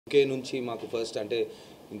UK నుంచి మాకు first అంటే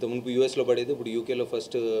ఇంత మునుపు యూఎస్లో పడేది, ఇప్పుడు యూకేలో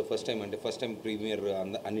ఫస్ట్ టైం ప్రీమియర్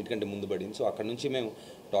అన్నిటికంటే ముందు పడింది. సో అక్కడ నుంచి మేము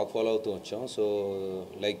టాక్ ఫాలో అవుతూ వచ్చాం. So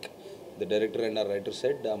like the director and are writer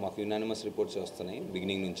said మాకు యునానిమస్ రిపోర్ట్స్ వస్తున్నాయి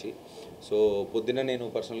బిగినింగ్ నుంచి. సో పొద్దున్న నేను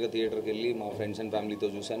పర్సనల్గా థియేటర్కి వెళ్ళి మా ఫ్రెండ్స్ అండ్ ఫ్యామిలీతో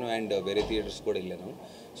చూశాను అండ్ వేరే థియేటర్స్ కూడా వెళ్ళాను.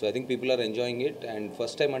 So I think people are enjoying it. And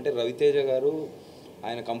first time అంటే రవితేజ గారు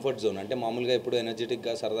ఆయన కంఫర్ట్ జోన్ అంటే మామూలుగా ఎప్పుడు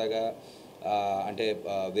ఎనర్జెటిక్గా సరదాగా అంటే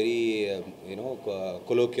వెరీ యూనో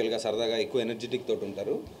కొలోక్యల్గా సరదాగా ఎక్కువ ఎనర్జెటిక్ తోటి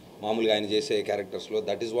ఉంటారు మామూలుగా ఆయన చేసే క్యారెక్టర్స్లో.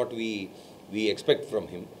 That is what we expect from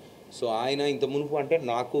him. So ఆయన ఇంత మునుపు అంటే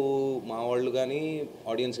నాకు మా వాళ్ళు కానీ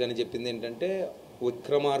ఆడియన్స్ కానీ చెప్పింది ఏంటంటే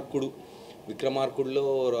విక్రమార్కుడులో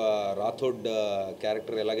రాథోడ్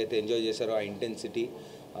క్యారెక్టర్ ఎలాగైతే ఎంజాయ్ చేశారో ఆ ఇంటెన్సిటీ,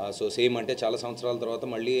 సో సేమ్ అంటే చాలా సంవత్సరాల తర్వాత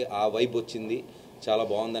మళ్ళీ ఆ వైబ్ వచ్చింది, చాలా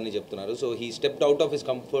బాగుందని చెప్తున్నారు. So he stepped out of his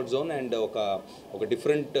comfort zone and ఒక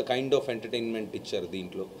డిఫరెంట్ కైండ్ ఆఫ్ ఎంటర్టైన్మెంట్ ఇచ్చారు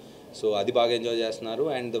దీంట్లో. సో అది బాగా ఎంజాయ్ చేస్తున్నారు.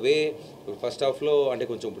 అండ్ ద వే ఫస్ట్ హాఫ్లో అంటే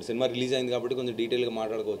కొంచెం ఇప్పుడు సినిమా రిలీజ్ అయింది కాబట్టి కొంచెం డీటెయిల్గా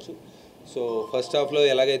మాట్లాడుకోవచ్చు. సో ఫస్ట్ హాఫ్లో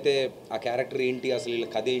ఎలాగైతే ఆ క్యారెక్టర్ ఏంటి, అసలు వీళ్ళ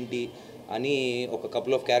కథ ఏంటి అని ఒక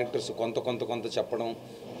కపుల్ ఆఫ్ క్యారెక్టర్స్ కొంత చెప్పడం,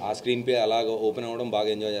 ఆ స్క్రీన్ ప్లే అలాగ ఓపెన్ అవ్వడం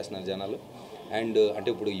బాగా ఎంజాయ్ చేస్తున్నారు జనాలు. అండ్ అంటే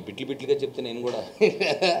ఇప్పుడు ఈ బిట్లుగా చెప్తే నేను కూడా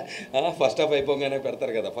ఫస్ట్ హాఫ్ అయిపోగానే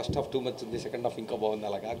పెడతారు కదా, ఫస్ట్ హాఫ్ టూ మచ్ ఉంది, సెకండ్ హాఫ్ ఇంకా బాగుంది,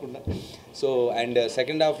 అలా కాకుండా. సో అండ్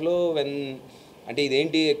సెకండ్ హాఫ్లో అంటే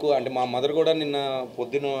ఇదేంటి ఎక్కువ అంటే మా మదర్ కూడా నిన్న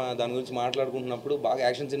పొద్దున దాని గురించి మాట్లాడుకుంటున్నప్పుడు బాగా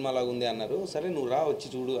యాక్షన్ సినిమా లాగా ఉంది అన్నారు. సరే నువ్వు రా వచ్చి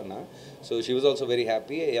చూడు అన్న. So she was also very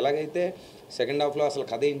happy. ఎలాగైతే సెకండ్ హాఫ్లో అసలు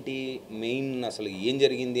కథ ఏంటి, మెయిన్ అసలు ఏం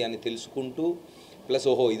జరిగింది అని తెలుసుకుంటూ ప్లస్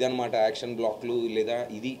ఓహో ఇదనమాట యాక్షన్ బ్లాక్లు లేదా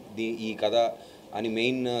ఈ కథ అని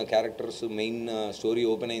main characters main story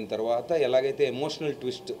open అయిన తర్వాత ఎలాగైతే ఎమోషనల్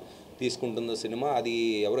ట్విస్ట్ తీసుకుంటుందో సినిమా, అది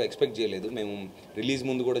ఎవరో ఎక్స్పెక్ట్ చేయలేదు. మేము రిలీజ్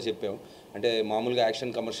ముందు కూడా చెప్పాం. అంటే మామూలుగా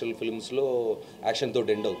యాక్షన్ కమర్షియల్ ఫిల్మ్స్లో యాక్షన్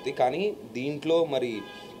తోటి ఎండ్ అవుతుంది, కానీ దీంట్లో మరి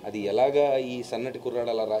అది ఎలాగా ఈ సన్నటి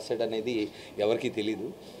కుర్రాడు అలా రాశాడు అనేది ఎవరికీ తెలీదు.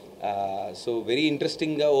 సో వెరీ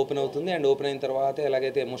ఇంట్రెస్టింగ్గా ఓపెన్ అవుతుంది. అండ్ ఓపెన్ అయిన తర్వాత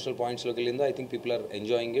ఎలాగైతే ఎమోషనల్ పాయింట్స్లోకి వెళ్ళిందో I think people are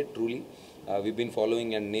enjoying it truly. We been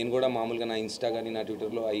following. And నేను కూడా మామూలుగా నా ఇన్స్టా కానీ నా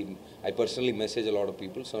ట్విట్టర్లో I personally message a lot of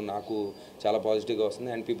people. So నాకు చాలా పాజిటివ్గా వస్తుంది.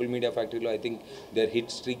 అండ్ పీపుల్ మీడియా ఫ్యాక్టరీలో I think there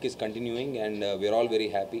hit streak is continuing and we are all very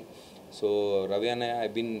happy. So Ravi అన్నయ్య I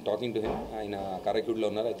been talking to him. ఆయన కారైక్యూడ్లో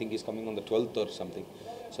ఉన్నారు. I think is coming on the 12th or something.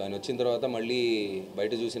 So ఆయన వచ్చిన తర్వాత మళ్ళీ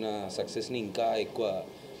బయట చూసిన సక్సెస్ని ఇంకా ఎక్కువ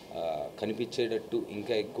కనిపించేటట్టు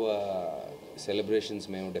ఇంకా ఎక్కువ సెలబ్రేషన్స్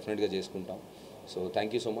మేము డెఫినెట్గా చేసుకుంటాం. So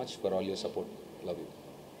thank you so much for all your support. Love you.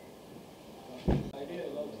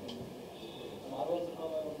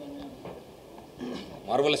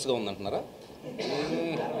 మార్వలస్గా ఉందంటున్నారా?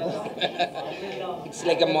 It's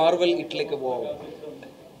like a Marvel, it like a wow.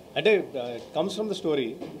 అంటే కమ్స్ ఫ్రమ్ ద స్టోరీ.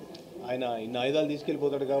 ఆయన ఇన్ని ఆయుధాలు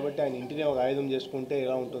తీసుకెళ్ళిపోతాడు కాబట్టి ఆయన ఇంటినే ఒక ఆయుధం చేసుకుంటే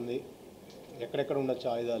ఎలా ఉంటుంది, ఎక్కడెక్కడ ఉండొచ్చు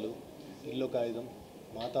ఆయుధాలు, ఇల్లు ఒక ఆయుధం,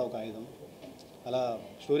 మాత ఒక ఆయుధం, అలా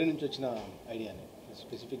స్టోరీ నుంచి వచ్చిన ఐడియానే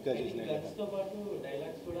స్పెసిఫిక్గా చేసిన ఐడియా.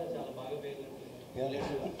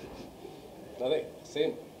 అదే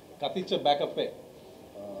సేమ్ కథిచ్చే బ్యాకప్పే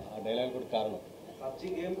ఆ డైలాగ్ కూడా కారణం. పబ్జీ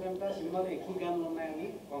గేమ్ కంటే సినిమాలో ఎక్కువ గేమ్లు ఉన్నాయని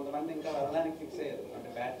కొంతమంది ఇంకా వెళ్ళడానికి ఫిక్స్ అయ్యారు. అంటే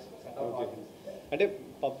బ్యాచ్ అంటే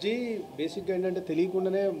పబ్జీ బేసిక్గా ఏంటంటే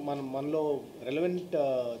తెలియకుండానే మనలో రెలవెంట్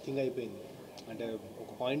థింగ్ అయిపోయింది. అంటే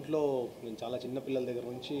ఒక పాయింట్లో నేను చాలా చిన్న పిల్లల దగ్గర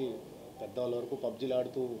నుంచి పెద్దవాళ్ళ వరకు పబ్జీలు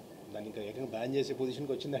ఆడుతూ దాన్ని ఇంకా ఏకంగా బ్యాన్ చేసే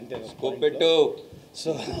పొజిషన్కి వచ్చిందంటే స్కోప్ పెట్టు,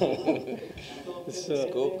 సో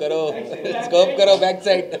స్కోప్ కరో back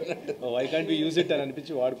side, why can't we use it అని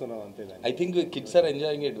అనిపించి వాడుకున్నాం అంతే. I think kids are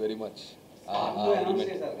enjoying it very much.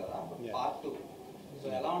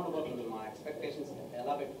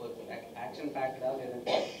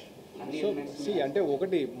 So అంటే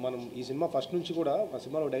ఒకటి మనం ఈ సినిమా ఫస్ట్ నుంచి కూడా ఆ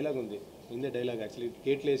సినిమాలో డైలాగ్ ఉంది, ఇందే డైలాగ్ యాక్చువల్లీ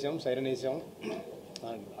గేట్లు వేసాం, సైరన్ వేసాం,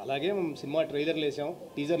 అలాగే మనం సినిమా ట్రైలర్లు వేసాం,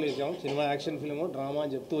 టీజర్లు వేసాం, సినిమా యాక్షన్ ఫిల్మ్ డ్రామా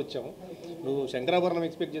అని చెప్తూ వచ్చాము. నువ్వు శంకరాభరణం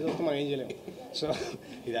ఎక్స్పెక్ట్ చేసి వస్తే మనం ఏం చేయలేము. సో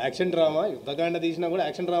ఇది యాక్షన్ డ్రామా, యుద్ధకాండ తీసినా కూడా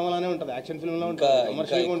యాక్షన్ డ్రామాలానే ఉంటుంది, యాక్షన్ ఫిల్మ్లో ఉంటుంది,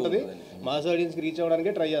 కమర్షియల్గా ఉంటుంది, మాస్ ఆడియన్స్కి రీచ్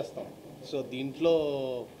అవ్వడానికే ట్రై చేస్తాం. సో దీంట్లో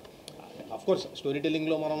అఫ్కోర్స్ స్టోరీ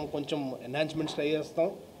టెల్లింగ్లో మనం కొంచెం ఎన్హాన్స్మెంట్స్ ట్రై చేస్తాం,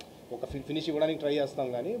 ఒక ఫినిష్ ఇవ్వడానికి ట్రై చేస్తాం,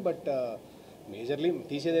 కానీ but majorly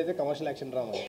తీసేదైతే commercial action drama.